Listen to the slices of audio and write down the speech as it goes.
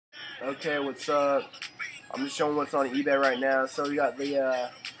Okay, what's up? I'm just showing what's on eBay right now. So we got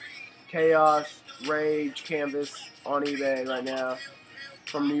the Chaos Rage canvas on eBay right now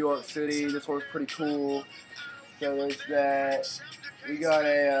from New York City. This one's pretty cool. So there's that. We got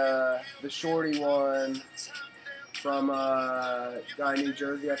the Shorty one from guy in New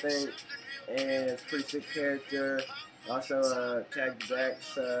Jersey, I think, and it's a pretty sick character. Also tagged the back,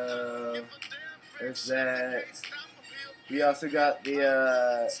 so there's that. We also got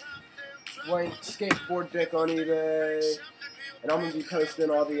the blank skateboard deck on eBay, and I'm going to be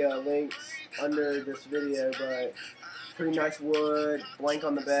posting all the links under this video, but pretty nice wood, blank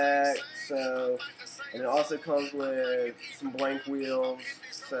on the back, so, and it also comes with some blank wheels,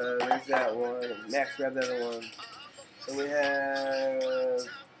 so there's that one. Max, grab the other one. Then we have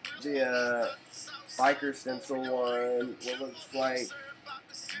the biker stencil one, what looks like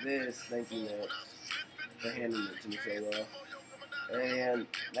this. Thank you, Max, for handing it to me so well. And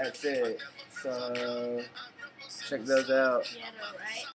that's it. So check those out.